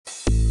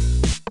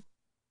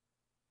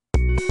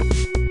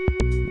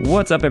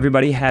What's up,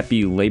 everybody?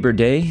 Happy Labor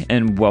Day,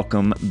 and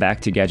welcome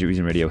back to Gadget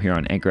Reason Radio here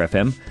on Anchor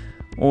FM.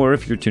 Or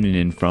if you're tuning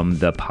in from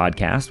the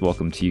podcast,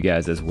 welcome to you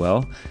guys as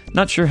well.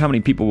 Not sure how many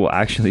people will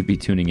actually be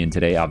tuning in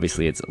today.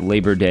 Obviously, it's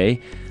Labor Day,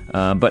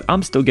 but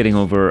I'm still getting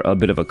over a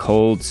bit of a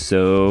cold,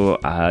 so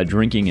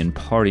drinking and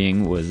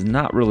partying was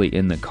not really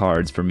in the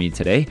cards for me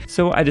today.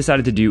 So I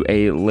decided to do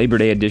a Labor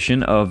Day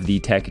edition of the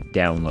Tech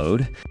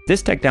Download.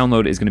 This Tech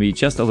Download is going to be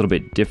just a little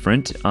bit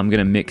different. I'm going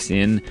to mix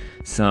in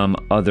some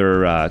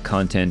other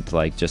content,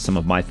 like just some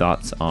of my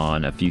thoughts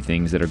on a few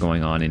things that are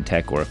going on in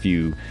tech, or a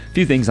few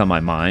things on my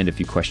mind, a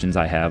few questions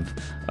I have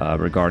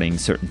regarding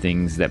certain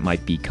things that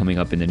might be coming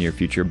up in the near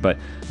future. But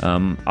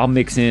I'll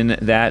mix in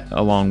that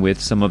along with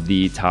some of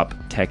the top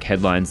tech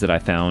headlines that I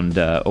found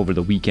over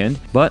the weekend.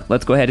 But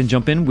let's go ahead and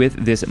jump in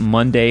with this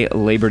Monday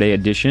Labor Day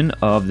edition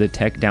of the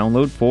Tech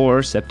Download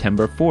for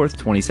September 4th,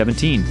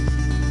 2017.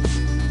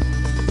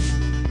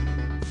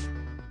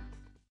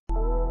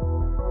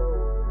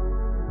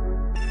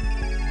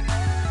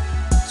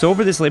 So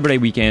over this Labor Day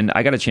weekend,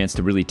 I got a chance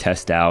to really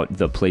test out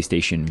the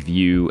PlayStation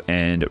Vue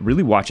and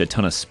really watch a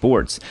ton of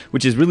sports,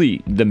 which is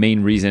really the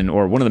main reason,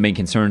 or one of the main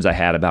concerns I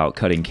had about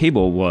cutting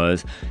cable,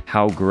 was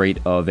how great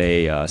of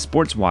a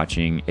sports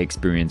watching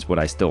experience would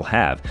I still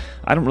have.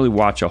 I don't really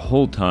watch a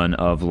whole ton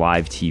of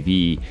live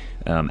TV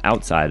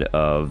outside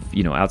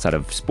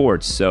of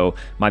sports, so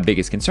my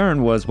biggest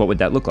concern was, what would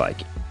that look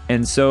like?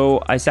 And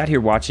so I sat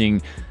here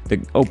watching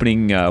the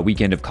opening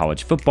weekend of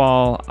college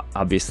football.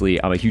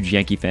 Obviously, I'm a huge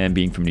Yankee fan,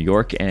 being from New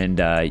York, and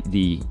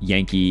the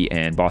Yankee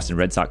and Boston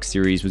Red Sox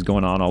series was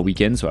going on all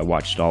weekend, so I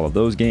watched all of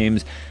those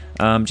games.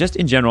 Just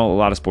in general, a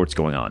lot of sports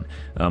going on.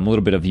 A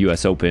little bit of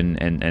US Open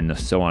and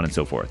so on and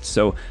so forth.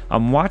 So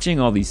I'm watching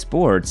all these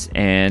sports,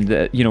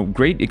 and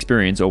great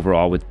experience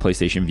overall with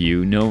PlayStation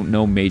Vue.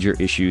 No major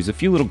issues. A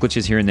few little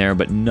glitches here and there,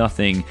 but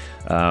nothing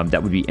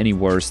that would be any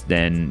worse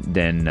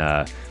than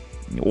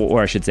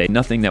or I should say,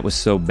 nothing that was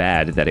so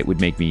bad that it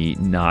would make me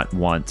not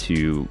want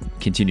to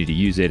continue to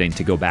use it and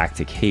to go back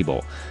to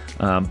cable.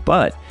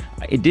 But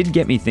it did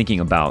get me thinking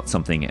about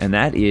something, and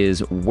that is,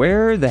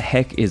 where the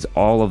heck is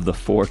all of the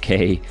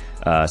 4K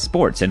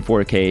sports and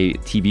 4K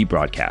TV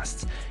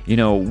broadcasts?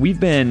 We've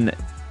been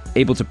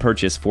able to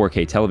purchase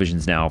 4K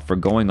televisions now for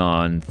going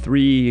on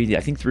 3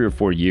 or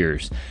 4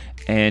 years,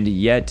 and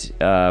yet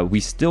we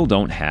still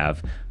don't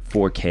have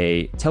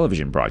 4K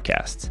television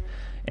broadcasts.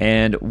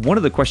 And one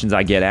of the questions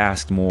I get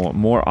asked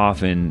more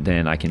often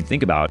than I can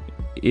think about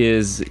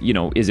is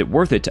it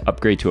worth it to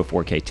upgrade to a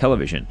 4K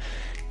television?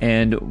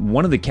 And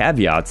one of the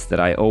caveats that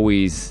I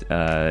always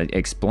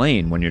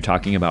explain when you're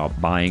talking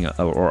about buying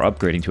or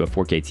upgrading to a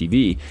 4K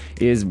TV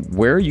is,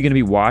 where are you going to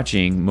be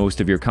watching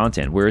most of your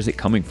content? Where is it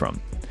coming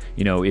from?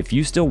 If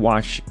you still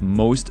watch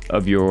most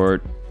of your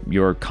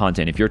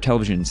content, if your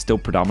television still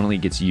predominantly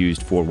gets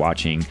used for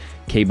watching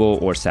cable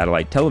or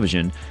satellite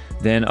television,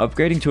 then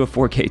upgrading to a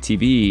 4K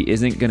TV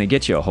isn't going to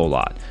get you a whole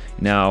lot.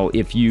 Now,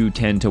 if you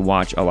tend to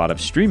watch a lot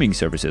of streaming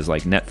services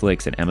like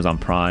Netflix and Amazon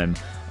Prime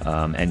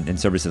and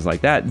services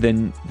like that,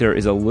 then there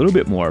is a little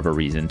bit more of a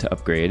reason to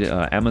upgrade.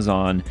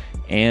 Amazon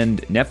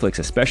and Netflix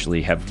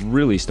especially have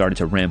really started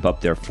to ramp up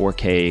their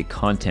 4K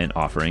content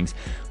offerings,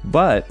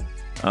 but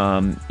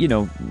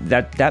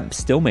that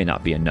still may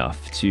not be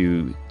enough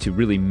to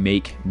really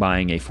make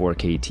buying a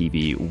 4K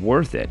TV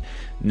worth it.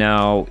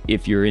 Now,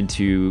 if you're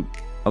into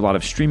a lot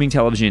of streaming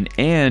television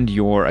and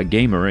you're a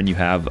gamer and you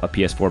have a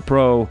PS4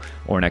 Pro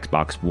or an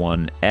Xbox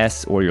One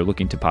S, or you're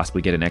looking to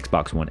possibly get an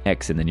Xbox One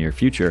X in the near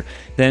future,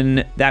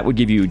 then that would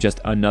give you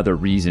just another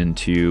reason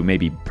to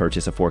maybe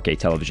purchase a 4K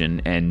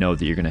television and know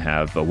that you're going to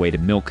have a way to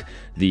milk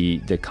the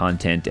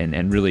content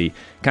and really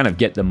kind of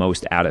get the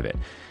most out of it.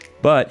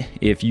 But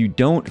if you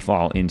don't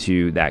fall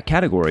into that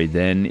category,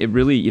 then it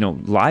really,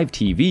 live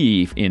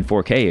TV in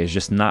 4K is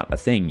just not a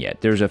thing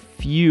yet. There's a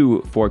few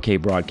 4K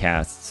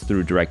broadcasts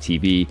through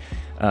DirecTV,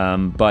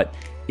 but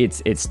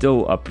it's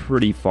still a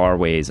pretty far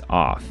ways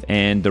off.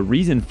 And the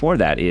reason for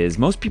that is,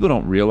 most people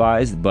don't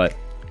realize, but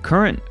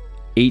current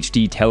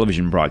HD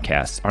television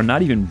broadcasts are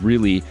not even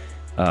really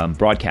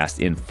broadcast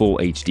in full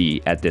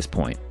HD at this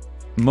point.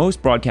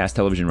 Most broadcast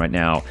television right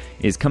now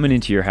is coming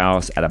into your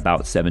house at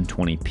about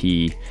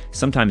 720p,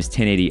 sometimes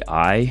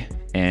 1080i,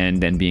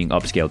 and then being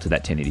upscaled to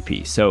that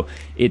 1080p. So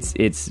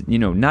it's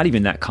not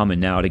even that common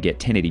now to get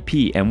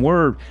 1080p, and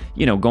we're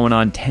going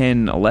on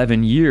 10,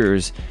 11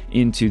 years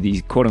into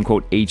the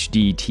quote-unquote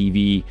HD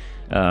TV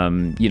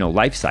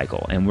life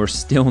cycle, and we're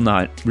still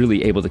not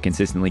really able to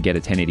consistently get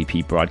a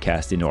 1080p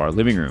broadcast into our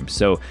living room.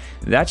 So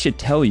that should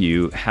tell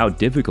you how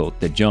difficult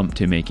the jump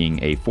to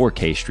making a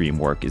 4K stream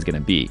work is going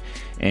to be.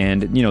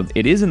 And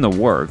it is in the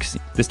works.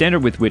 The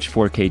standard with which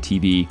 4K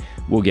TV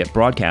will get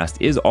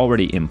broadcast is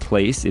already in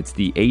place. It's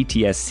the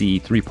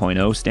ATSC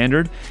 3.0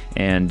 standard,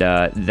 and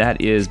that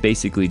is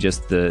basically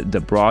just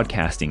the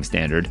broadcasting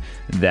standard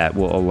that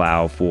will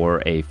allow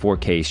for a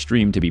 4K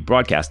stream to be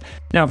broadcast.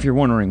 Now, if you're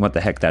wondering what the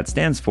heck that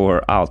stands for,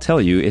 for? I'll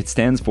tell you. It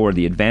stands for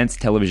the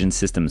Advanced Television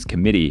Systems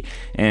Committee,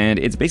 and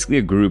it's basically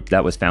a group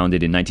that was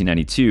founded in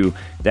 1992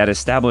 that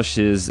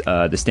establishes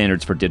the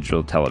standards for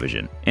digital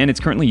television. And it's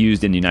currently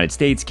used in the United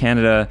States,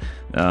 Canada,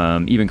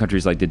 even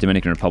countries like the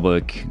Dominican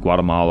Republic,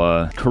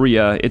 Guatemala,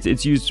 Korea.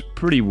 It's used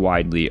pretty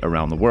widely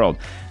around the world.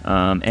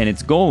 And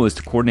its goal is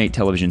to coordinate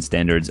television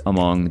standards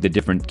among the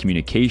different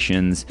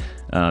communications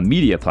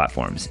media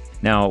platforms.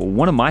 Now,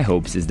 one of my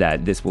hopes is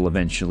that this will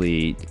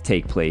eventually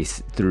take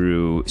place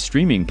through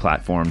streaming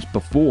platforms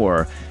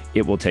before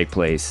it will take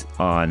place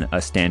on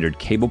a standard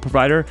cable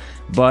provider,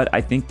 but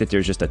I think that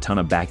there's just a ton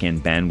of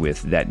back-end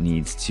bandwidth that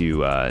needs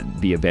to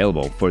be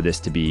available for this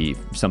to be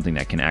something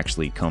that can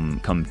actually come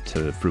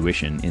to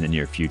fruition in the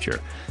near future.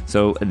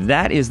 So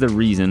that is the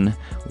reason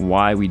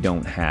why we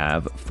don't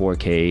have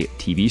 4K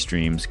TV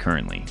streams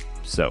currently.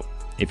 So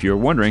if you're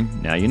wondering,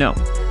 now you know.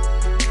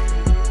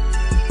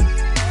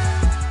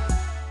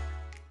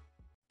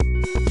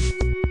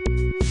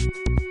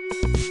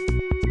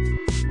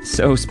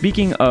 So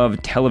speaking of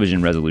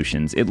television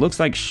resolutions, it looks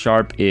like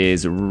Sharp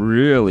is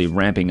really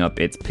ramping up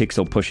its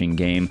pixel pushing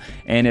game,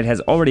 and it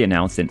has already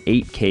announced an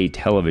 8K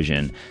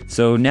television.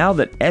 So now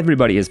that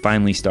everybody has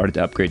finally started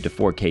to upgrade to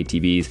 4K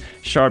TVs,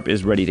 Sharp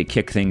is ready to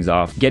kick things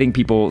off, getting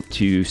people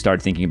to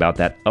start thinking about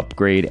that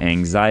upgrade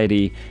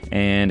anxiety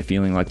and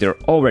feeling like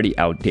they're already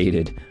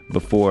outdated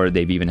before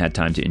they've even had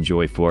time to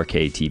enjoy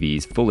 4K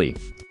TVs fully.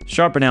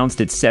 Sharp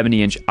announced its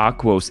 70-inch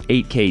Aquos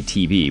 8K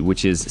TV,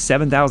 which is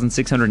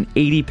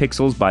 7,680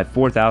 pixels by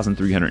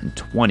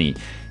 4,320,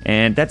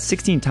 and that's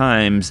 16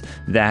 times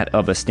that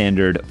of a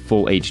standard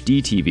Full HD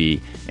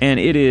TV, and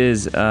it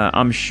is,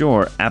 I'm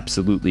sure,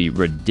 absolutely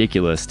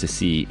ridiculous to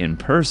see in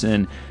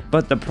person.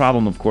 But the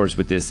problem, of course,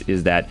 with this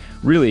is that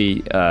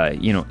really,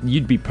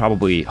 you'd be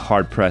probably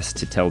hard-pressed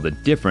to tell the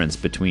difference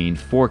between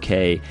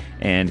 4K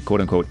and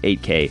quote-unquote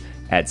 8K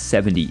at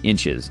 70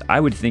 inches. I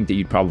would think that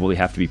you'd probably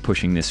have to be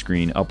pushing this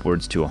screen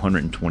upwards to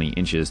 120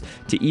 inches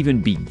to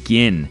even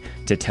begin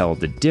to tell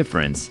the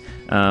difference.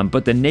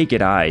 But the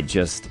naked eye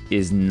just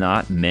is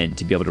not meant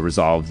to be able to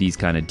resolve these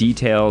kind of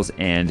details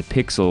and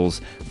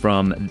pixels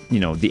from,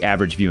 the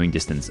average viewing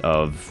distance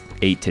of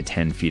 8 to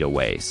 10 feet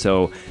away.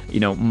 So,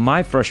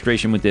 my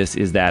frustration with this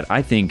is that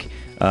I think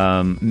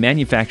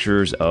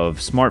manufacturers of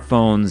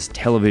smartphones,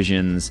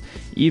 televisions,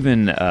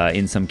 even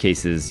in some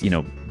cases,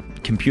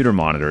 computer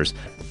monitors,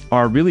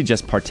 are really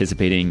just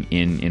participating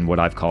in what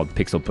I've called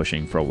pixel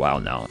pushing for a while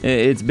now.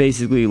 It's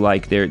basically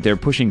like they're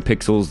pushing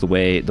pixels the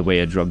way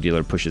a drug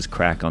dealer pushes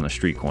crack on the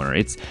street corner.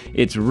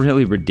 It's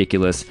really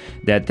ridiculous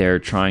that they're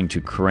trying to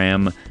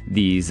cram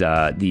these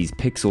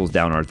pixels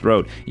down our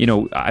throat.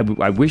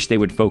 I wish they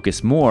would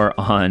focus more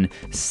on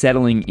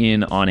settling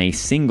in on a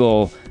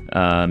single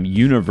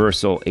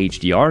universal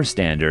HDR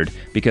standard,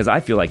 because I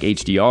feel like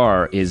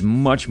HDR is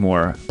much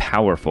more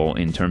powerful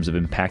in terms of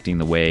impacting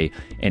the way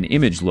an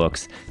image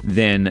looks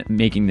than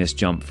making this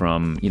jump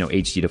from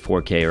HD to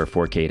 4K or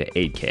 4K to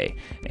 8K.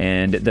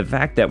 And the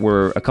fact that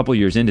we're a couple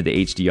years into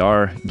the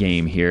HDR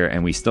game here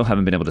and we still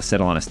haven't been able to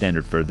settle on a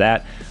standard for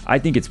that, I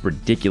think it's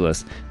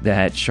ridiculous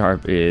that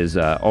Sharp is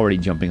already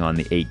jumping on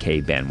the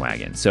 8K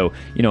bandwagon. So,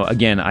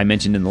 again, I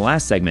mentioned in the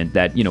last segment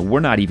that,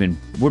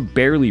 we're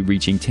barely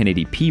reaching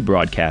 1080p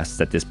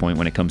broadcasts at this point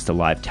when it comes to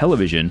live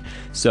television.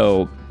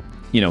 So,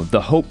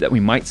 the hope that we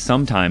might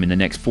sometime in the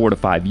next 4 to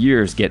 5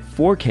 years get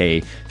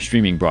 4K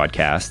streaming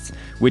broadcasts,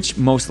 which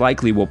most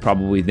likely will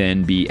probably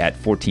then be at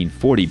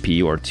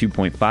 1440p or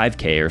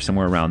 2.5K or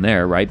somewhere around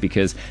there, right?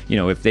 Because,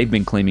 if they've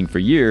been claiming for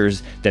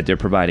years that they're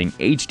providing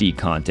HD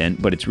content,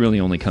 but it's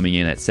really only coming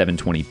in at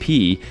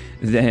 720p,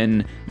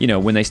 then,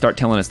 when they start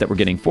telling us that we're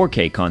getting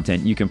 4K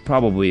content, you can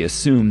probably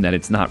assume that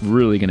it's not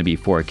really going to be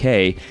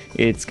 4K.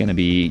 It's going to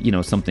be,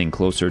 something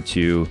closer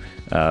to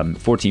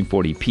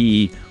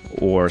 1440p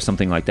or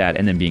something like that,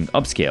 and then being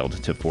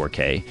upscaled to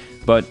 4K.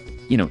 But,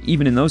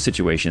 even in those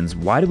situations,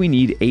 why do we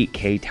need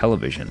 8K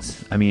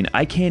televisions? I mean,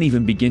 I can't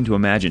even begin to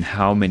imagine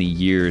how many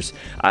years.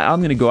 I'm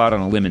going to go out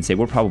on a limb and say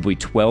we're probably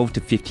 12 to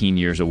 15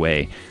 years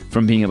away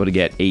from being able to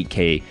get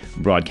 8K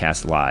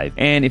broadcast live.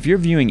 And if you're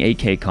viewing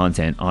 8K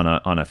content on a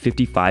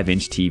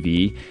 55-inch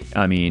TV,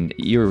 I mean,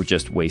 you're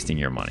just wasting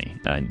your money.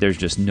 There's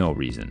just no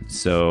reason.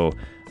 So,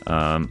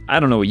 I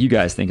don't know what you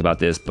guys think about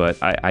this, but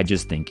I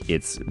just think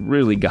it's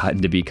really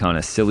gotten to be kind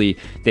of silly.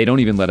 They don't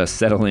even let us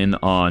settle in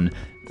on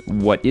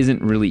what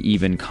isn't really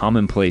even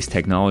commonplace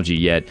technology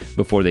yet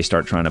before they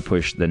start trying to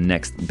push the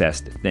next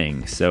best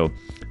thing. So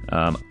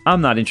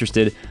I'm not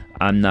interested.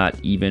 I'm not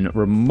even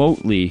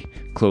remotely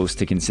close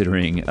to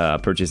considering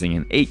purchasing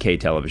an 8K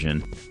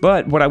television.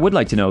 But what I would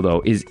like to know,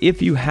 though, is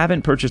if you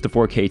haven't purchased a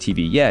 4K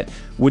TV yet,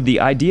 would the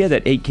idea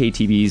that 8K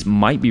TVs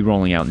might be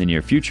rolling out in the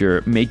near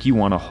future make you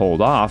want to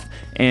hold off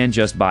and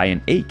just buy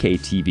an 8K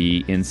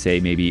TV in,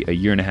 say, maybe a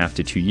year and a half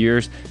to 2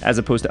 years, as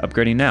opposed to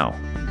upgrading now?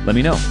 Let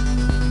me know.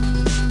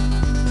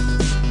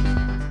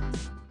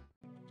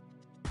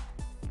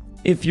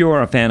 If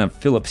you're a fan of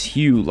Philips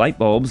Hue light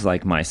bulbs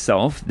like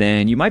myself,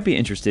 then you might be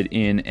interested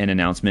in an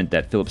announcement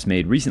that Philips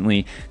made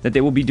recently that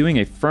they will be doing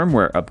a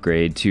firmware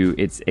upgrade to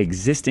its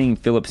existing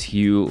Philips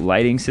Hue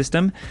lighting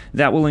system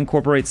that will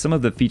incorporate some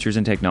of the features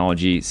and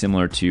technology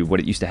similar to what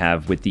it used to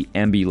have with the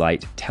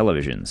Ambilight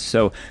televisions.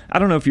 So I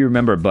don't know if you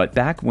remember, but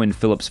back when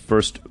Philips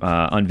first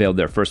unveiled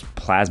their first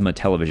plasma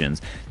televisions,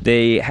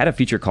 they had a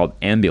feature called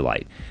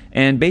Ambilight.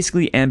 And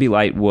basically,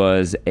 Ambilight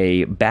was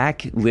a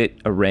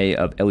backlit array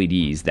of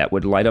LEDs that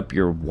would light up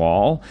your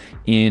wall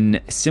in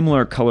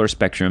similar color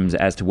spectrums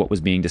as to what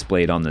was being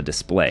displayed on the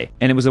display.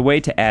 And it was a way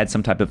to add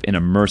some type of an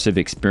immersive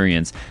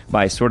experience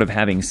by sort of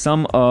having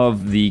some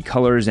of the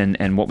colors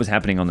and what was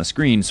happening on the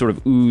screen sort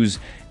of ooze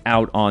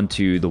out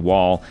onto the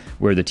wall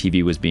where the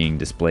TV was being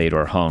displayed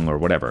or hung or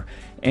whatever.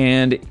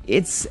 And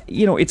it's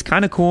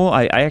kind of cool.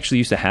 I actually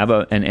used to have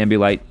an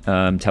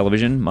Ambilight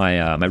television.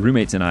 My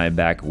roommates and I,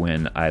 back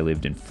when I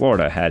lived in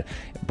Florida, had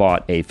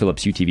bought a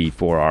Philips Hue TV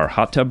for our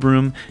hot tub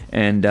room,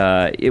 and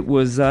it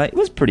was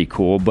pretty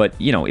cool. But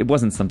it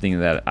wasn't something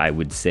that I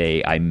would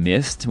say I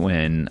missed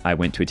when I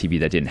went to a TV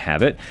that didn't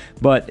have it.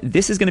 But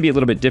this is going to be a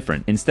little bit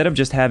different. Instead of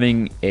just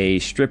having a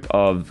strip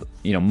of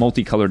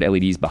multicolored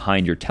LEDs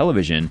behind your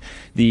television,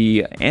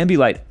 the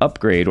Ambilight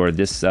upgrade, or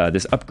this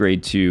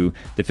upgrade to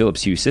the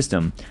Philips Hue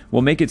system,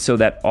 will make it so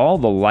that all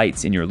the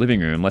lights in your living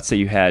room, let's say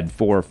you had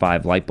 4 or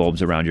 5 light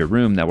bulbs around your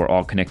room that were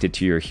all connected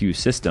to your Hue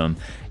system,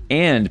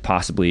 and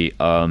possibly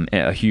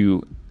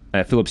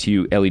a Philips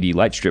Hue LED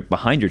light strip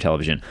behind your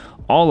television,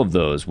 all of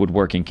those would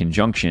work in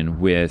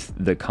conjunction with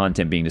the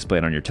content being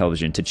displayed on your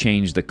television to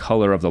change the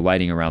color of the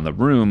lighting around the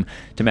room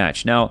to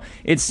match. Now,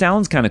 it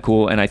sounds kind of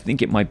cool, and I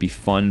think it might be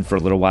fun for a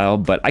little while,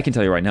 but I can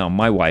tell you right now,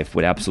 my wife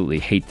would absolutely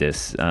hate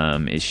this.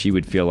 She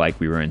would feel like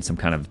we were in some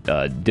kind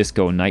of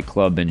disco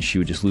nightclub, and she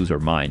would just lose her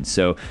mind.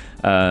 So,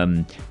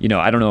 I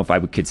don't know if I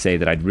could say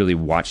that I'd really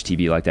watch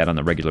TV like that on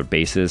a regular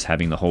basis,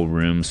 having the whole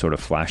room sort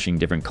of flashing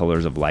different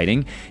colors of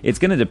lighting. It's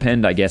going to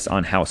depend, I guess,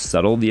 on how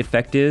subtle the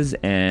effect is,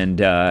 and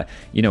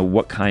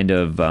what kind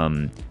of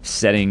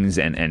settings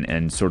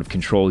and sort of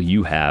control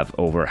you have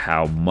over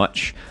how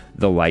much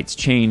the lights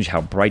change, how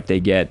bright they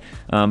get.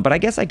 But I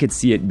guess I could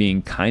see it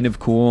being kind of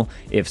cool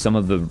if some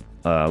of the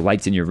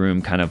lights in your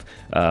room kind of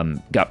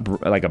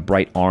got like a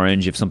bright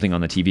orange if something on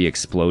the TV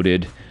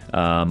exploded.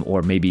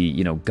 Or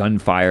maybe,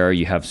 gunfire,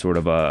 you have sort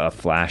of a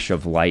flash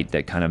of light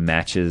that kind of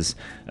matches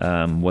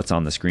what's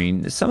on the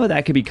screen. Some of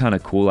that could be kind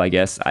of cool, I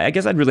guess. I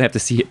guess I'd really have to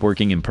see it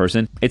working in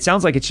person. It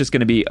sounds like it's just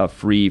going to be a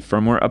free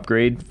firmware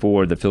upgrade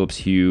for the Philips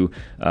Hue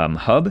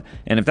hub.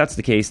 And if that's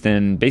the case,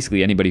 then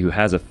basically anybody who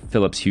has a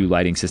Philips Hue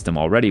lighting system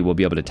already will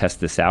be able to test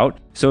this out.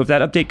 So if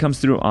that update comes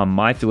through on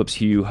my Philips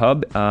Hue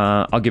hub,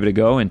 I'll give it a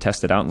go and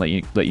test it out and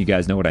let you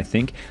guys know what I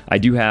think. I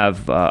do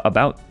have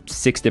about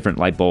 6 different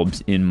light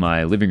bulbs in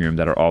my living room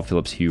that are all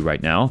Philips Hue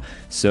right now.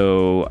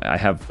 So I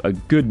have a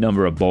good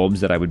number of bulbs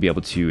that I would be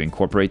able to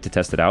incorporate to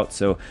test it out.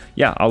 So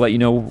yeah, I'll let you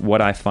know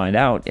what I find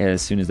out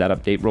as soon as that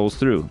update rolls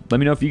through. Let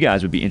me know if you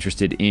guys would be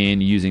interested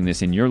in using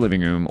this in your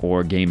living room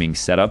or gaming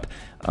setup,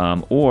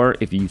 or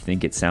if you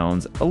think it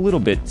sounds a little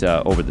bit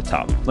over the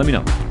top. Let me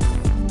know.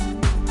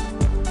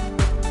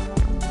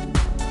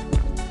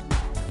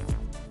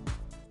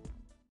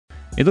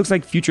 It looks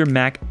like future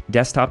Mac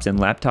desktops and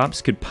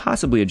laptops could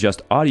possibly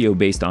adjust audio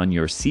based on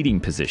your seating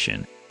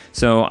position.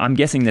 So I'm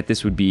guessing that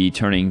this would be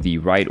turning the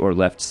right or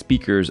left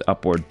speakers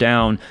up or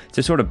down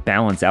to sort of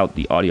balance out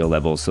the audio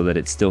levels so that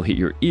it still hit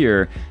your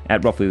ear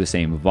at roughly the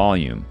same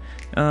volume.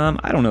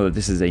 I don't know that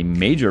this is a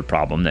major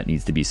problem that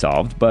needs to be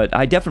solved, but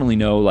I definitely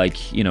know,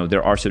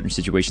 there are certain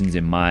situations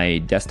in my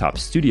desktop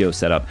studio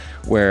setup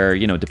where,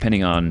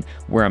 depending on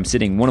where I'm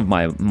sitting, one of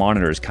my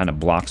monitors kind of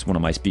blocks one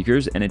of my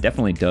speakers, and it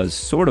definitely does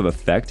sort of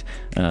affect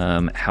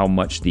how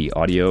much the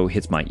audio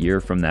hits my ear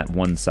from that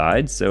one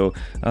side. So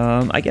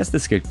I guess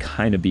this could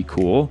kind of be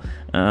cool.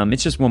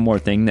 It's just one more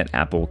thing that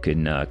Apple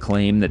can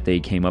claim that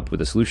they came up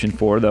with a solution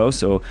for, though,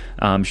 so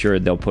I'm sure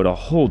they'll put a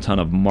whole ton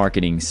of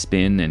marketing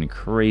spin and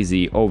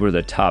crazy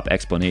over-the-top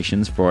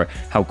explanations for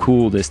how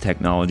cool this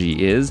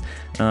technology is.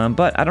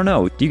 But I don't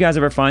know, do you guys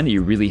ever find that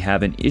you really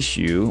have an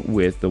issue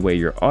with the way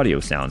your audio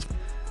sounds?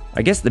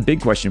 I guess the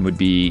big question would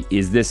be,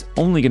 is this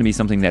only going to be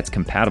something that's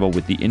compatible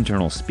with the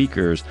internal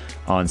speakers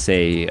on,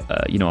 say,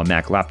 a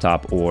Mac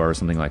laptop or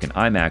something like an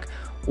iMac,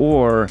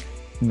 or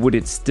would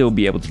it still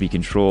be able to be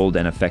controlled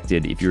and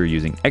affected if you're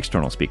using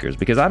external speakers?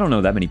 Because I don't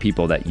know that many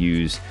people that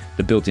use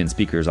the built-in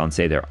speakers on,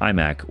 say, their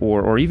iMac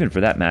or even,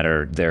 for that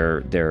matter, their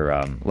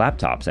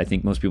laptops. I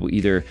think most people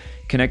either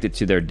connect it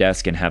to their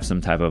desk and have some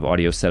type of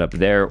audio setup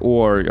there,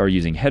 or are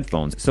using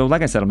headphones. So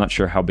like I said, I'm not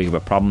sure how big of a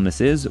problem this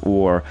is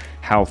or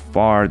how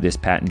far this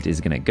patent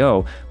is going to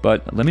go,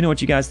 but let me know what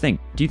you guys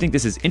think. Do you think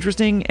this is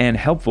interesting and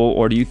helpful,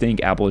 or do you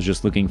think Apple is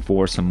just looking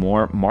for some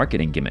more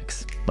marketing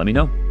gimmicks? Let me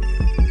know.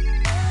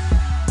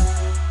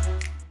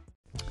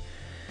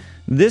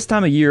 This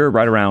time of year,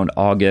 right around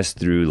August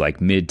through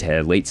like mid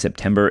to late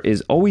September,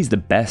 is always the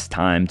best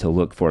time to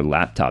look for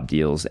laptop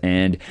deals.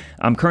 And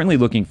I'm currently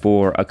looking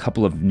for a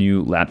couple of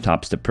new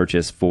laptops to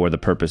purchase for the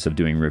purpose of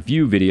doing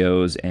review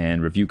videos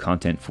and review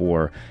content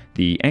for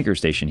the Anker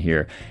station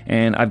here.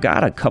 And I've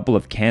got a couple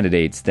of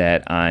candidates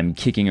that I'm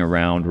kicking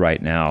around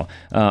right now.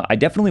 I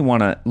definitely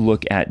want to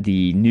look at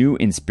the new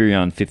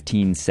Inspiron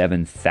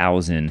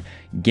 157000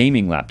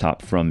 gaming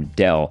laptop from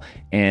Dell.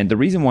 And the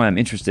reason why I'm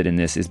interested in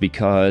this is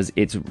because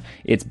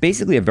it's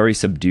basically a very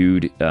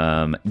subdued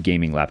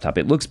gaming laptop.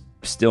 It looks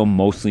still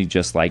mostly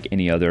just like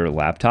any other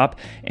laptop,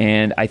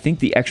 and I think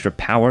the extra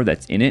power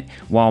that's in it,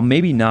 while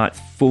maybe not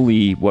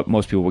fully what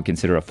most people would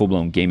consider a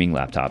full-blown gaming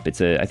laptop,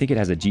 I think it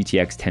has a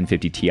GTX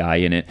 1050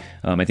 Ti in it.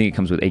 I think it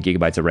comes with 8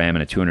 gigabytes of RAM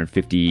and a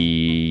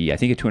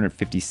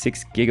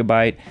 256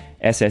 gigabyte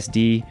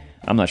SSD.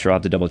 I'm not sure, I'll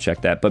have to double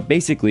check that, but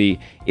basically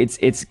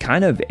it's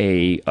kind of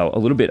a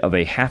little bit of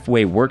a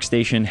halfway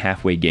workstation,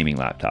 halfway gaming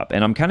laptop.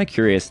 And I'm kind of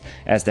curious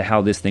as to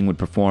how this thing would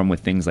perform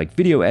with things like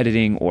video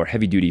editing or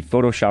heavy duty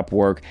Photoshop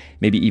work,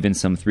 maybe even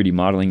some 3D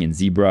modeling in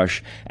ZBrush,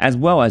 as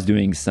well as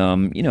doing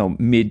some,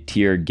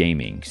 mid-tier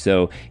gaming.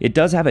 So it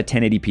does have a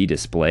 1080p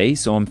display,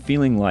 so I'm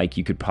feeling like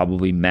you could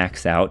probably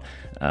max out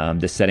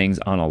the settings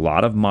on a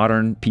lot of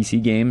modern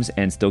PC games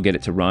and still get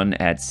it to run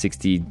at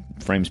 60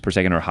 frames per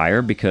second or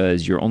higher,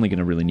 because you're only going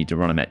to really need to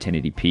run them at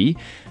 1080p.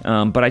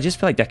 But I just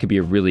feel like that could be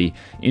a really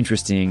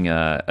interesting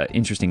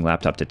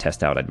laptop to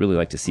test out. I'd really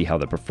like to see how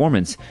the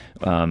performance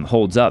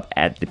holds up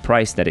at the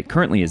price that it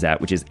currently is at,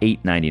 which is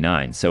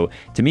 $899. So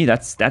to me,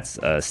 that's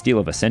a steal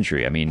of a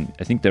century. I mean,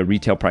 I think the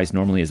retail price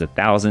normally is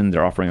 $1,000.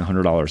 They're offering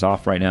 $100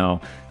 off right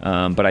now.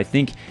 But I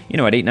think, at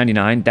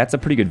 $899, that's a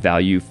pretty good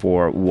value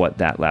for what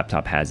that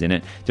laptop has in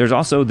it. There's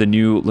also the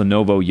new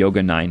Lenovo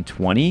Yoga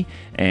 920,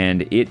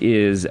 and it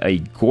is a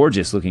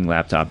gorgeous looking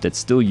laptop that's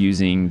still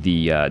using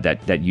the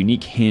that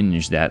unique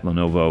hinge that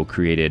Lenovo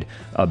created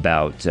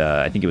about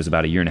I think it was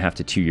about 1.5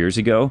 to 2 years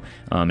ago,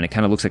 and it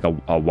kind of looks like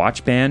a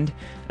watch band,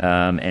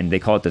 and they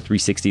call it the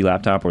 360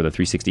 laptop or the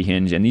 360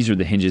 hinge, and these are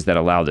the hinges that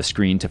allow the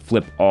screen to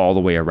flip all the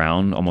way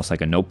around, almost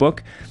like a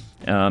notebook.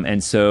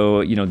 And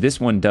so,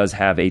 this one does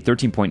have a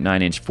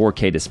 13.9-inch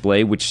 4K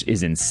display, which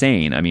is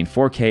insane. I mean,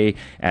 4K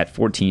at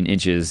 14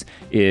 inches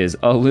is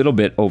a little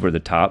bit over the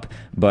top,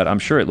 but I'm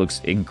sure it looks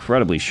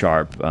incredibly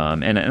sharp.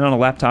 And on a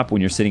laptop, when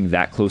you're sitting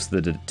that close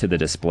to the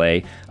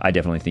display, I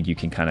definitely think you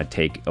can kind of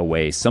take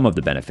away some of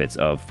the benefits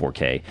of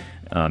 4K,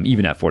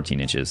 even at 14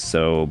 inches.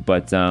 So,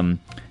 but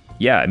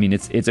yeah, I mean,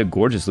 it's a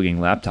gorgeous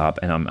looking laptop,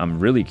 and I'm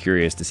really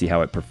curious to see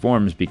how it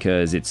performs,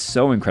 because it's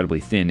so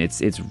incredibly thin.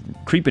 It's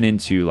creeping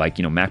into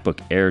MacBook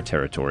Air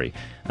territory.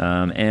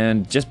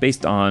 And just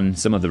based on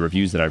some of the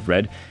reviews that I've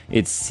read,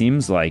 it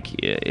seems like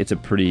it's a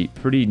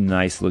pretty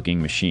nice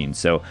looking machine.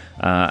 So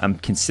I'm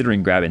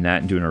considering grabbing that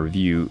and doing a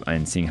review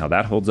and seeing how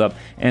that holds up.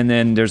 And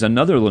then there's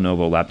another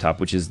Lenovo laptop,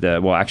 which is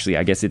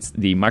I guess it's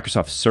the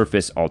Microsoft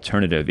Surface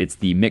alternative. It's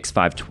the Mix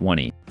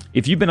 520.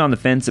 If you've been on the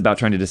fence about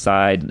trying to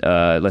decide,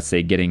 let's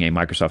say, getting a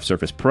Microsoft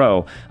Surface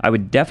Pro, I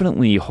would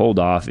definitely hold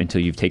off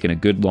until you've taken a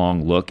good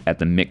long look at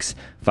the Mix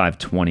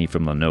 520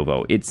 from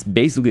Lenovo. It's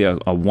basically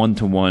a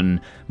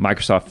one-to-one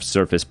Microsoft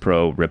Surface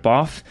Pro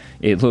ripoff.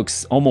 It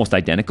looks almost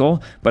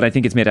identical, but I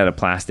think it's made out of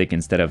plastic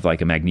instead of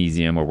like a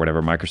magnesium or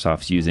whatever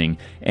Microsoft's using.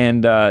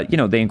 And,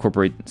 they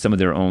incorporate some of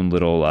their own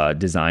little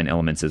design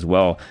elements as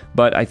well.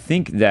 But I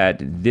think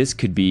that this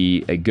could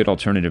be a good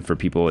alternative for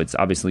people. It's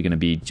obviously going to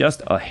be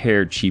just a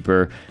hair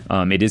cheaper.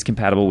 It is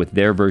compatible with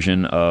their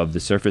version of the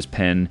Surface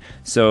Pen.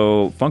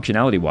 So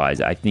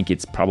functionality-wise, I think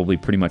it's probably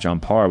pretty much on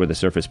par with the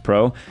Surface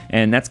Pro.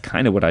 And that's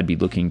kind of what I'd be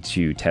looking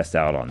to test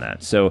out on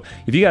that. So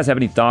if you guys have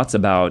any thoughts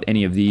about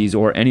any of these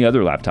or any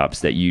other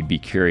laptops that you'd be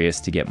curious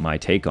to get my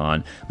take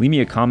on, leave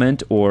me a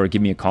comment or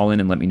give me a call in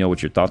and let me know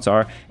what your thoughts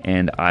are.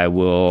 And I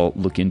will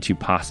look into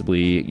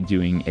possibly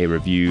doing a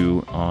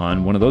review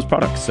on one of those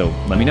products. So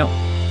let me know.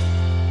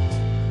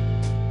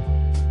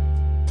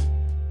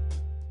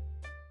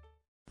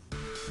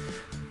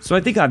 So I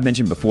think I've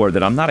mentioned before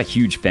that I'm not a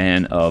huge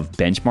fan of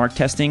benchmark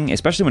testing,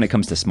 especially when it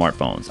comes to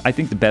smartphones. I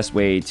think the best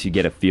way to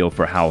get a feel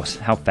for how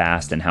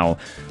fast and how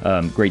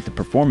great the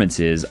performance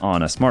is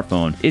on a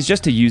smartphone is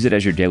just to use it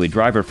as your daily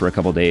driver for a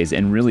couple days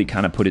and really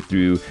kind of put it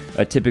through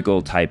a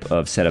typical type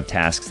of set of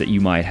tasks that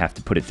you might have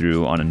to put it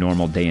through on a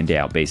normal day in, day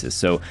out basis.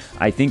 So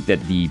I think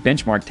that the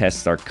benchmark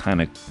tests are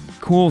kind of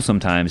cool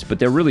sometimes, but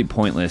they're really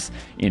pointless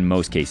in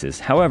most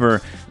cases.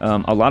 However,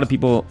 a lot of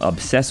people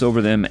obsess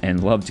over them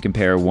and love to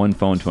compare one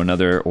phone to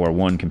another or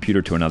one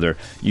computer to another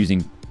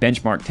using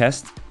benchmark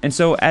tests. And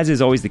so, as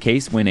is always the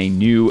case when a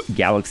new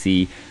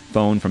Galaxy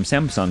phone from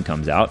Samsung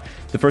comes out,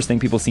 the first thing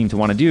people seem to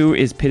want to do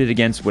is pit it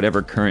against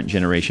whatever current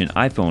generation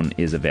iPhone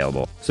is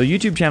available. So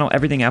YouTube channel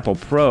Everything Apple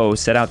Pro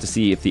set out to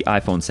see if the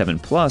iPhone 7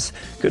 Plus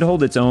could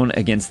hold its own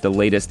against the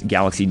latest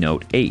Galaxy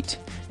Note 8.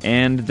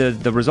 And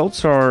the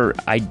results are,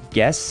 I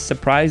guess,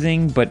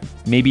 surprising, but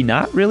maybe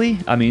not really.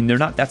 I mean, they're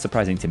not that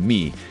surprising to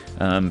me.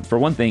 For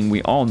one thing,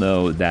 we all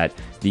know that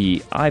the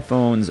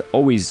iPhones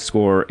always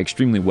score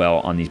extremely well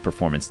on these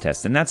performance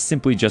tests, and that's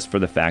simply just for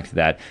the fact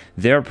that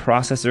their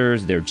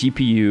processors, their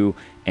GPU,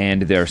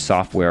 and their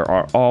software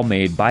are all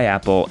made by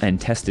Apple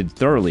and tested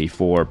thoroughly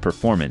for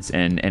performance.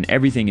 And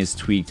everything is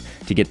tweaked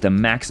to get the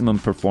maximum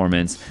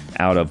performance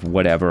out of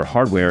whatever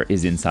hardware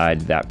is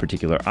inside that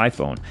particular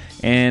iPhone.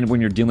 And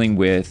when you're dealing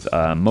with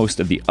most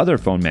of the other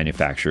phone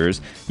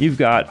manufacturers, you've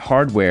got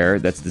hardware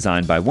that's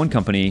designed by one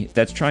company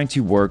that's trying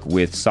to work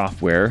with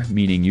software,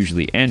 meaning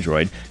usually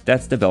Android,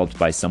 that's developed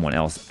by someone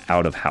else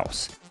out of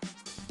house.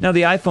 Now,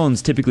 the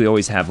iPhones typically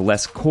always have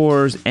less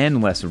cores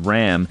and less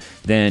RAM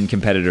than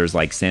competitors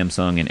like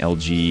Samsung and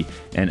LG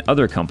and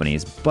other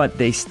companies, but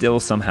they still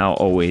somehow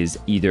always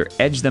either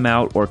edge them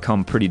out or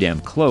come pretty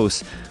damn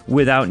close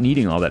without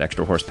needing all that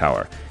extra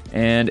horsepower.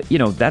 And,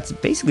 that's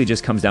basically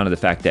just comes down to the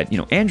fact that,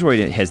 Android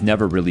has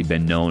never really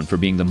been known for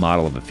being the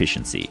model of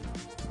efficiency.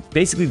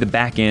 Basically, the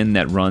back end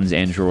that runs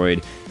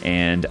Android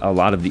and a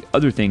lot of the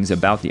other things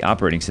about the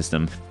operating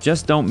system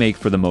just don't make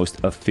for the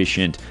most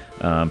efficient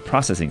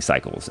processing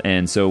cycles.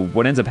 And so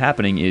what ends up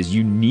happening is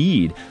you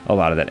need a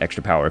lot of that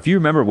extra power. If you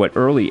remember what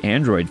early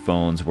Android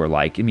phones were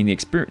like,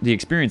 the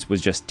experience was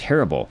just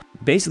terrible.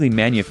 Basically,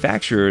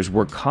 manufacturers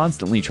were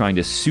constantly trying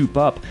to soup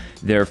up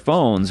their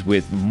phones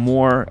with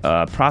more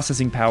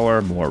processing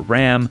power, more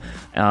RAM,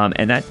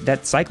 and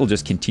that cycle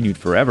just continued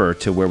forever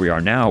to where we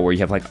are now, where you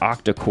have like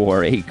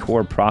octa-core,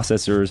 8-core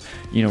processors,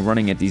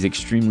 running at these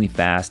extremely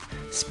fast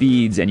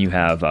speeds, and you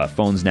have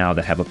phones now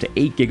that have up to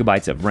 8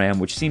 gigabytes of RAM,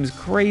 which seems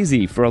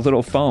crazy for a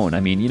little phone. I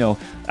mean,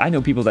 I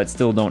know people that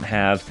still don't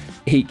have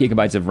 8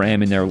 gigabytes of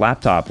RAM in their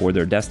laptop or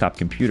their desktop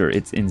computer.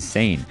 It's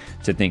insane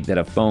to think that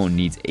a phone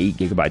needs 8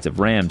 gigabytes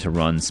of RAM to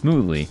run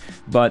smoothly.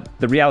 But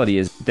the reality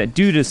is that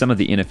due to some of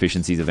the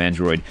inefficiencies of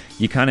Android,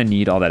 you kind of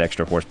need all that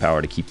extra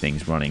horsepower to keep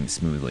things running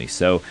smoothly.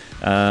 So,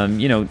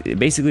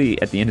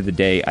 basically at the end of the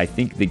day, I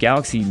think the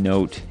Galaxy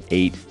Note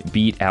 8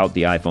 beat out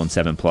the iPhone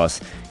 7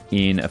 Plus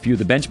in a few of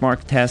the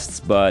benchmark tests,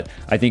 but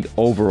I think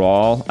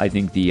overall,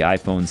 the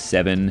iPhone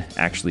 7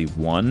 actually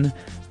won.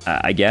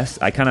 I guess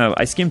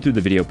I skimmed through the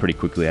video pretty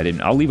quickly.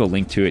 I'll leave a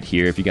link to it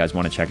here if you guys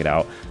want to check it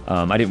out.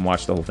 I didn't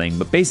watch the whole thing,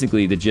 but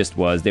basically the gist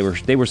was they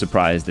were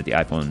surprised that the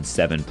iPhone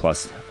 7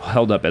 Plus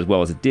held up as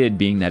well as it did,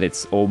 being that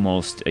it's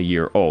almost a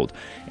year old.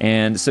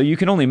 And so you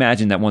can only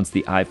imagine that once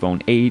the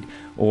iPhone 8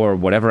 or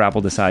whatever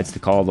Apple decides to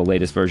call the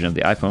latest version of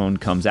the iPhone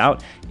comes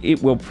out,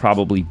 it will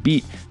probably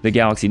beat the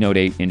Galaxy Note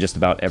 8 in just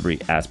about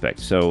every aspect.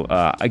 So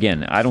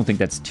again, I don't think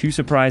that's too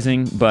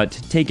surprising, but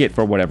take it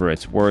for whatever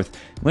it's worth.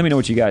 Let me know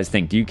what you guys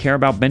think. Do you care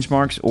about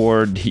benchmarks,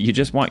 or do you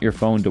just want your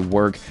phone to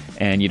work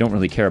and you don't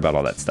really care about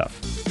all that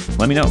stuff?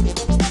 Let me know.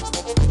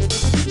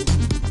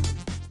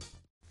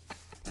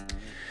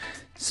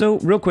 So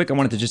real quick, I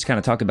wanted to just kind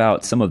of talk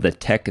about some of the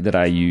tech that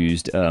I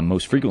used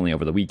most frequently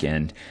over the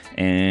weekend.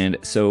 And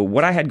so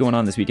what I had going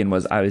on this weekend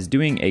was I was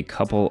doing a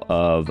couple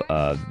of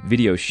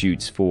video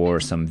shoots for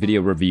some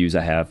video reviews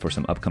I have for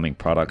some upcoming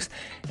products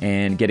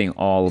and getting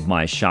all of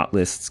my shot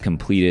lists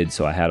completed.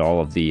 So I had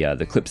all of the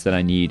clips that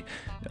I need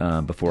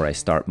before I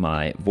start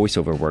my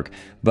voiceover work.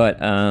 But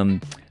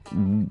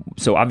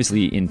so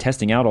obviously in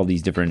testing out all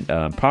these different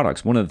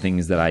products, one of the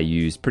things that I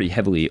used pretty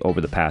heavily over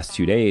the past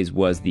 2 days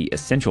was the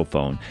Essential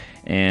Phone.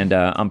 And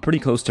I'm pretty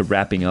close to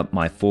wrapping up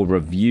my full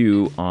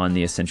review on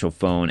the Essential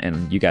Phone,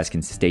 and you guys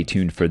can stay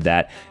tuned for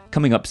that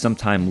coming up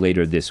sometime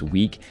later this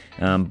week.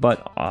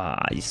 But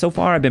so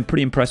far I've been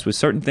pretty impressed with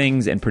certain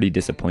things and pretty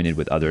disappointed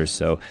with others,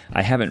 so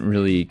I haven't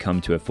really come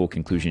to a full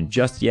conclusion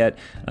just yet.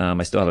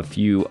 I still have a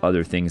few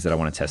other things that I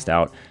want to test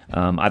out.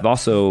 I've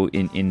also,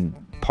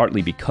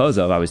 partly because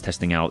I was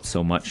testing out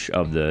so much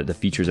of the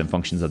features and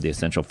functions of the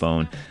Essential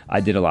Phone,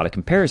 I did a lot of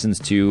comparisons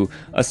to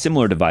a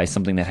similar device,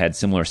 something that had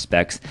similar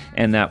specs,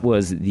 and that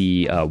was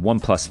the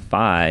OnePlus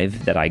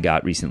 5 that I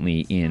got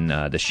recently in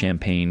the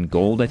Champagne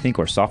Gold, I think,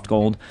 or Soft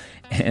Gold.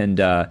 And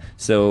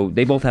so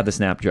they both have the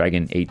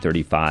Snapdragon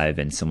 835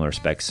 and similar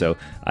specs. So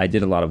I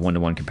did a lot of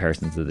one-to-one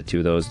comparisons of the two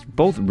of those.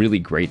 Both really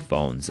great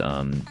phones,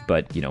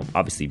 but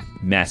obviously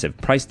massive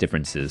price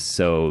differences.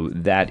 So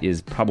that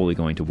is probably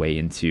going to weigh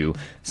into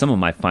some of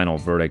my final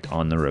verdict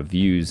on the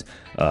reviews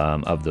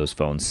of those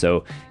phones.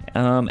 So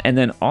and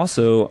then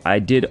also I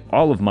did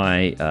all of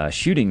my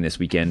shooting this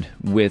weekend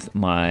with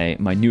my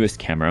newest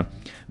camera,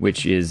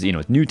 which is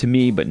new to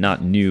me, but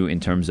not new in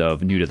terms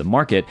of new to the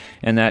market.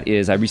 And that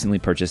is, I recently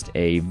purchased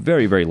a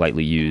very, very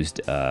lightly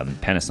used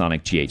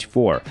Panasonic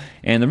GH4.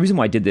 And the reason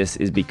why I did this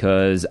is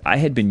because I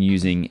had been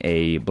using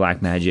a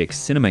Blackmagic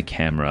cinema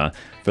camera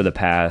for the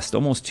past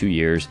almost 2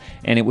 years,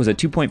 and it was a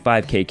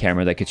 2.5K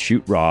camera that could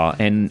shoot RAW.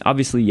 And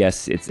obviously,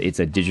 yes, it's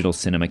a digital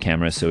cinema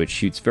camera, so it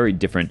shoots very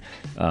different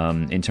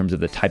in terms of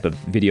the type of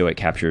video it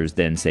captures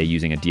than, say,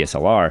 using a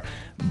DSLR.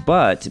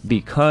 But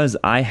because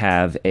I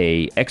have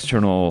a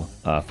external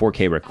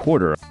 4K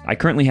recorder, I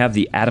currently have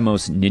the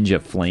Atomos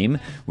Ninja Flame,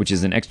 which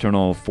is an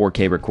external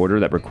 4K recorder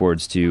that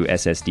records to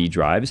SSD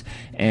drives.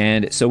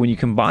 And so when you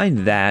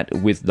combine that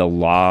with the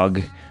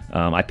log,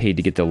 I paid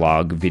to get the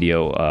log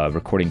video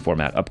recording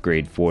format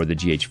upgrade for the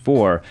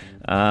GH4.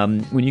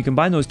 When you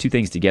combine those two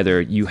things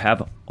together, you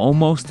have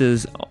almost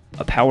as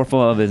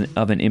powerful of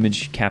an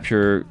image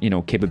capture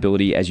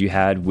capability as you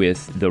had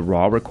with the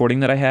RAW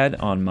recording that I had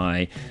on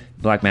my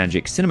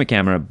Blackmagic Cinema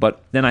camera,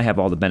 but then I have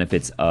all the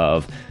benefits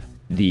of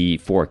the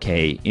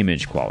 4K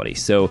image quality.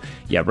 So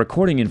yeah,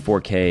 recording in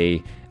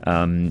 4K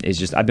is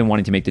just, I've been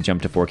wanting to make the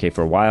jump to 4K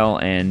for a while,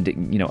 and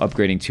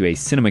upgrading to a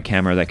cinema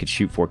camera that could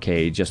shoot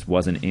 4K just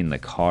wasn't in the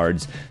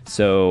cards.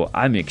 So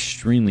I'm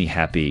extremely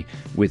happy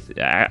with,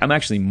 I'm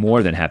actually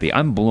more than happy,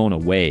 I'm blown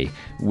away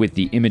with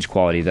the image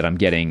quality that I'm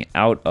getting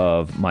out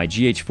of my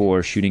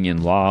GH4 shooting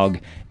in log,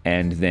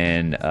 and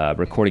then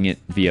recording it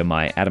via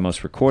my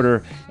Atomos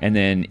recorder, and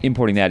then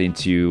importing that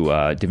into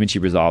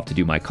DaVinci Resolve to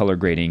do my color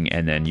grading,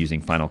 and then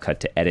using Final Cut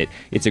to edit.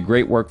 It's a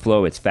great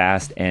workflow, it's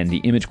fast, and the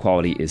image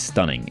quality is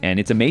stunning. And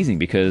it's amazing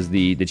because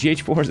the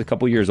GH4 is a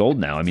couple years old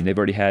now. I mean, they've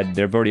already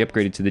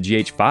upgraded to the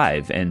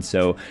GH5, and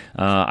so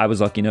I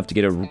was lucky enough to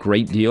get a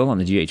great deal on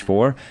the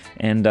GH4,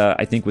 and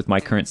I think with my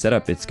current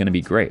setup, it's going to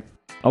be great.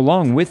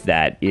 Along with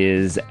that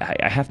is,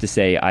 I have to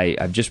say,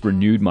 I've just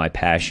renewed my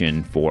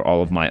passion for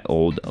all of my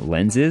old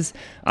lenses.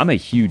 I'm a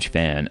huge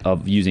fan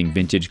of using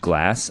vintage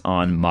glass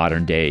on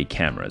modern day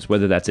cameras,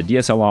 whether that's a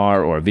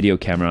DSLR or a video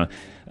camera.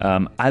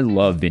 I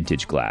love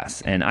vintage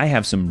glass, and I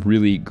have some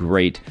really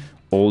great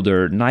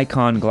older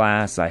Nikon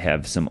glass. I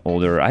have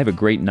a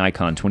great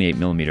Nikon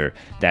 28mm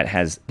that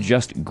has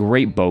just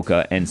great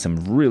bokeh and some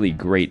really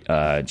great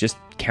just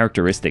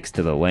characteristics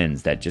to the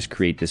lens that just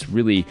create this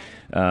really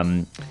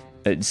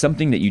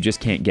something that you just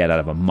can't get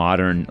out of a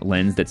modern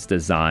lens that's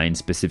designed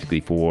specifically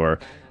for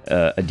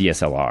a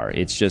DSLR.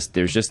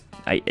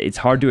 It's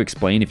hard to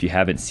explain if you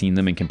haven't seen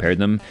them and compared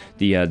them.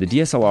 The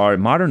DSLR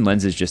modern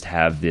lenses just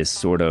have this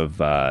sort of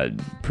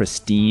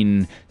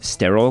pristine,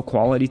 sterile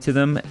quality to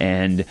them,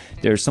 and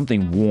there's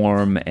something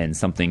warm and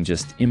something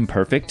just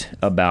imperfect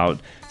about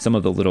some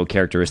of the little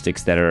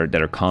characteristics that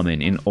are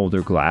common in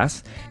older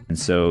glass. And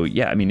so,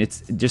 yeah, I mean,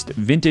 it's just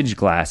vintage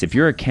glass. If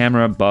you're a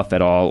camera buff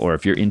at all, or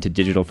if you're into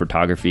digital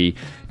photography,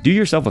 do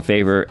yourself a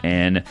favor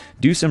and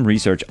do some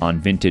research on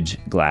vintage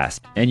glass.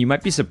 And you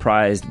might be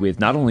surprised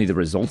with not only the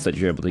results that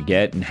you're able to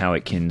get and how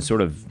it can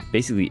sort of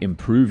basically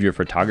improve your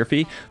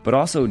photography, but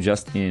also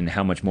just in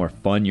how much more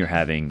fun you're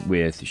having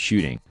with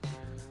shooting.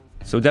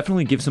 So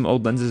definitely give some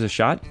old lenses a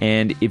shot,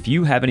 and if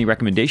you have any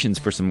recommendations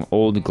for some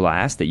old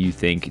glass that you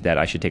think that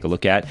I should take a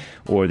look at,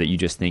 or that you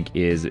just think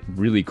is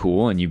really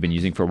cool and you've been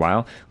using for a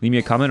while, leave me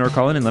a comment or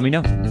call in and let me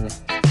know.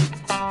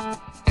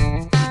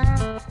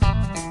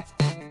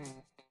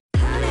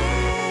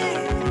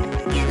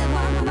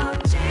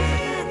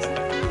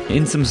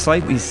 In some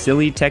slightly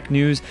silly tech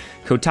news,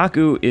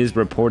 Kotaku is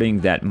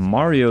reporting that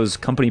Mario's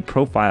company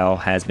profile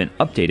has been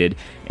updated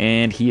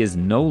and he is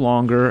no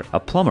longer a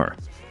plumber.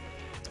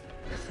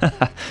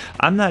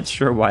 I'm not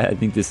sure why I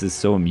think this is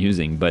so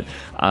amusing, but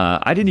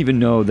I didn't even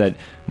know that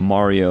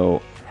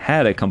Mario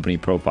had a company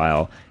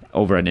profile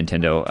over at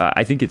Nintendo.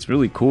 I think it's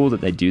really cool that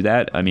they do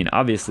that. I mean,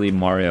 obviously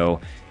Mario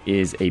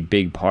is a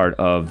big part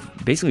of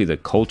basically the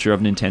culture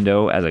of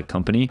Nintendo as a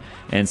company,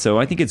 and so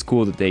I think it's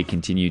cool that they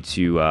continue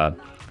to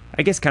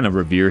I guess kind of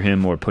revere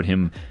him or put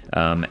him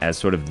as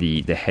sort of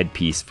the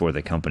headpiece for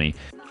the company.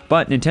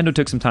 But Nintendo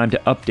took some time to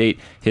update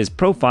his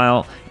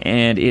profile,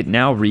 and it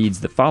now reads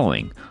the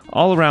following.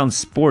 All around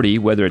sporty,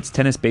 whether it's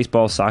tennis,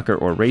 baseball, soccer,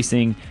 or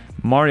racing,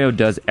 Mario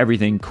does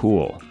everything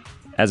cool.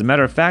 As a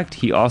matter of fact,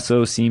 he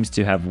also seems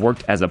to have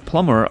worked as a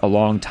plumber a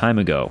long time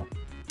ago.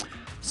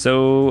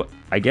 So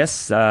I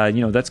guess,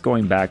 that's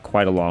going back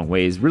quite a long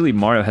ways. Really,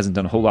 Mario hasn't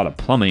done a whole lot of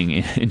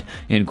plumbing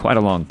in quite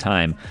a long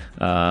time.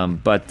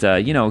 But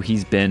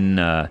he's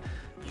been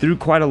through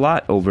quite a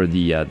lot over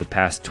the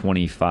past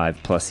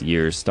 25 plus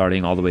years,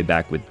 starting all the way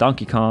back with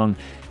Donkey Kong,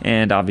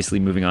 and obviously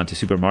moving on to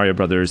Super Mario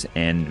Brothers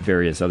and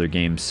various other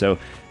games. So,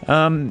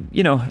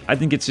 I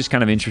think it's just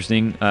kind of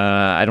interesting.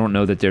 I don't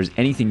know that there's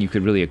anything you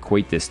could really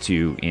equate this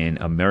to in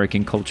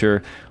American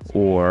culture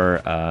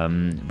or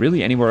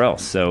really anywhere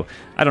else. So,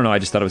 I don't know. I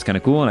just thought it was kind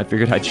of cool, and I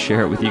figured I'd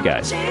share it with you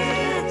guys.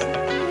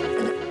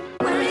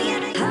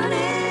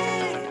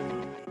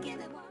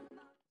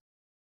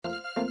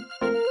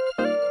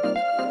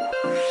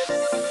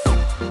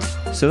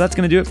 So that's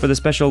going to do it for the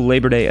special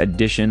Labor Day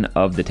edition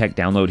of the Tech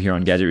Download here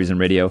on Gadget Reason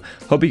Radio.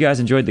 Hope you guys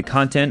enjoyed the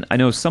content. I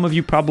know some of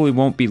you probably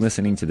won't be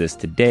listening to this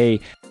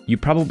today. You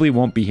probably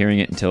won't be hearing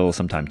it until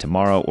sometime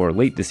tomorrow or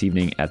late this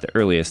evening at the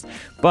earliest.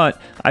 But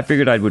I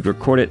figured I would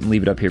record it and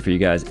leave it up here for you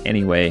guys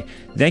anyway.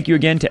 Thank you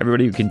again to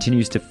everybody who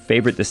continues to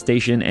favorite the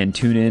station and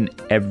tune in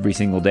every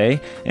single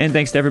day. And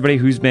thanks to everybody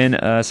who's been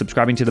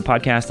subscribing to the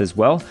podcast as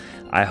well.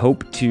 I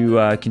hope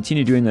to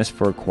continue doing this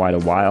for quite a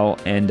while.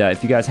 And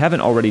if you guys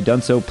haven't already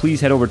done so, please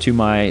head over to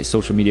my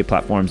social media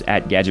platforms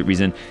at Gadget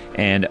Reason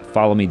and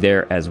follow me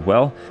there as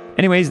well.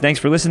 Anyways, thanks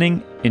for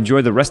listening.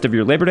 Enjoy the rest of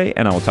your Labor Day,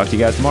 and I will talk to you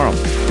guys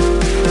tomorrow.